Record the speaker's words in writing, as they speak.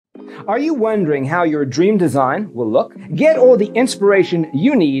Are you wondering how your dream design will look? Get all the inspiration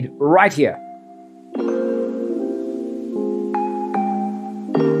you need right here.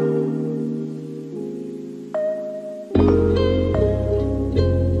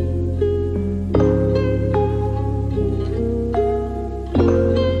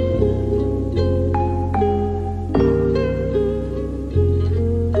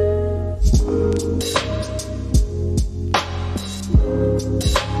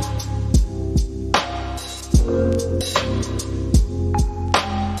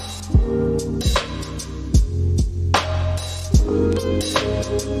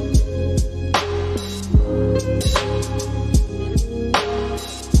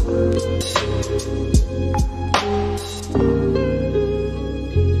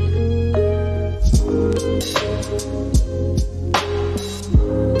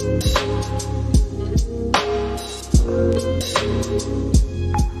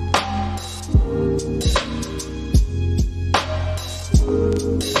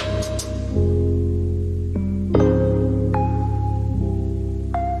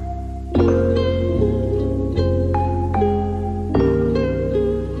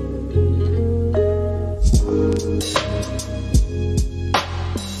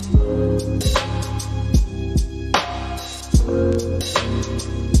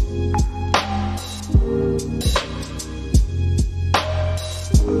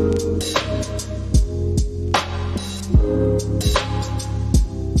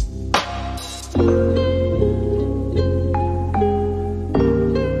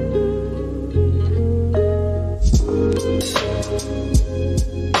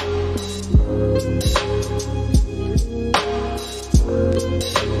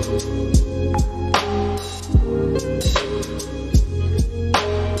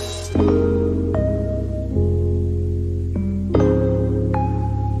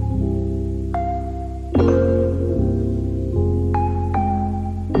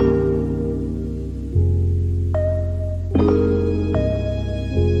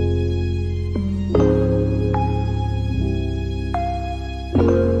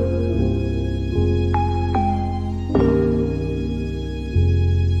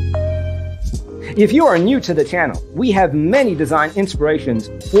 If you are new to the channel, we have many design inspirations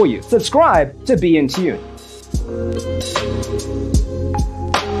for you. Subscribe to be in tune.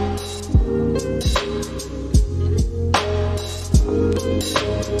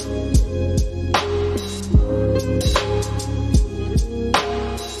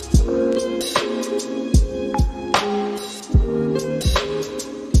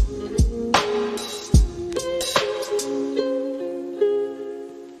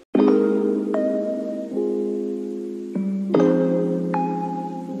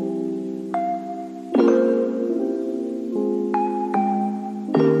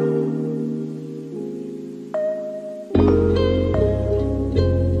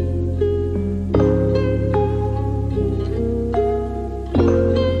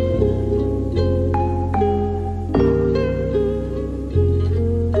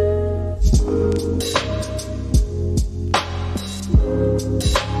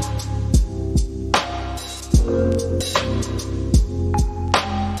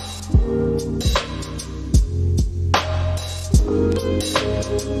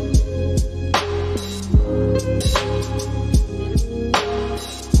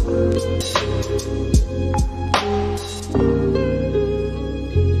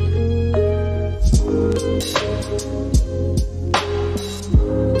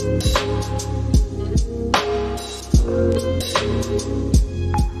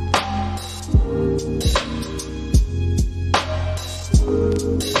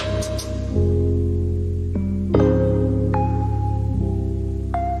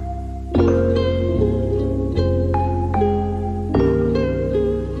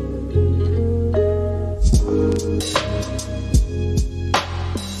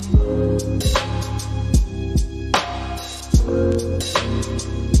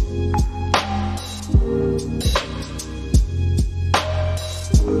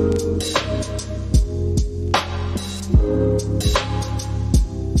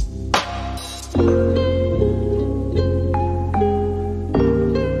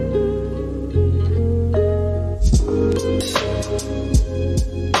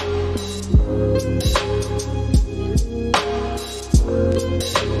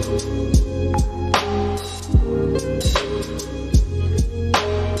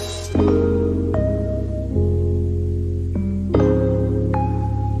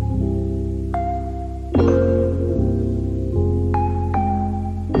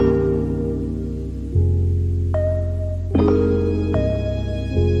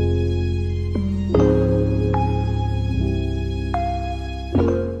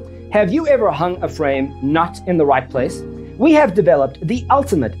 Have you ever hung a frame not in the right place? We have developed the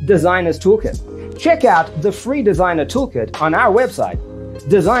ultimate designer's toolkit. Check out the free designer toolkit on our website,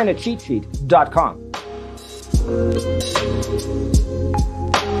 designercheatsheet.com.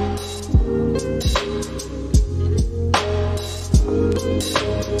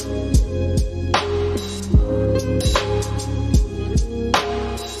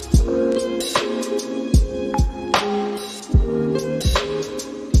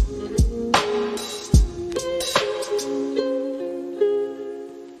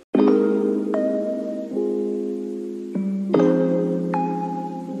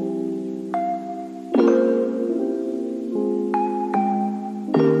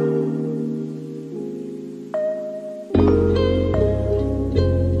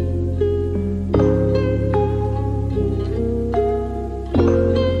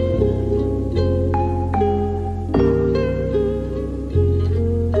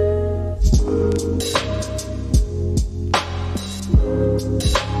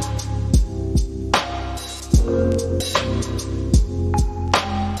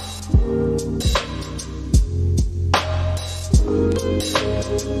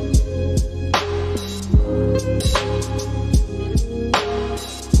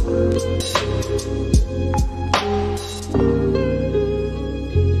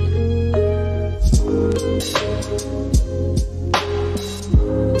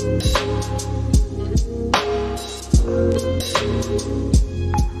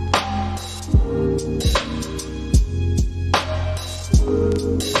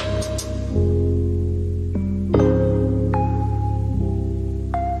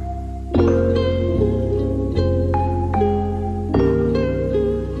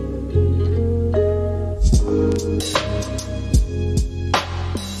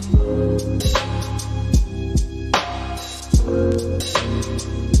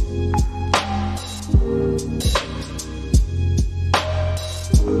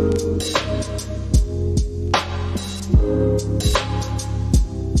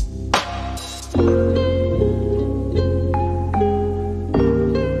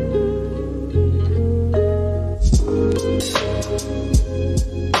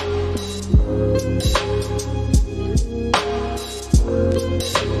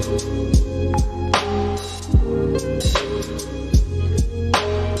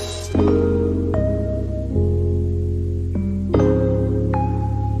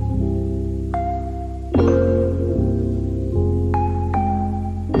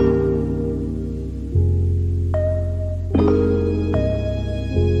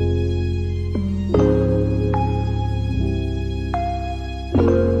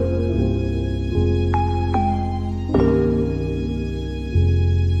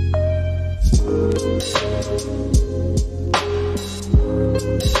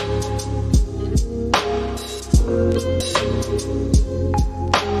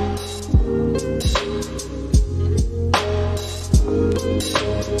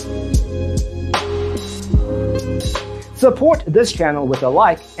 Support this channel with a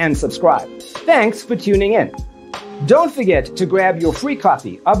like and subscribe. Thanks for tuning in. Don't forget to grab your free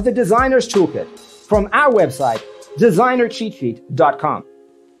copy of the Designer's Toolkit from our website, designercheatsheet.com.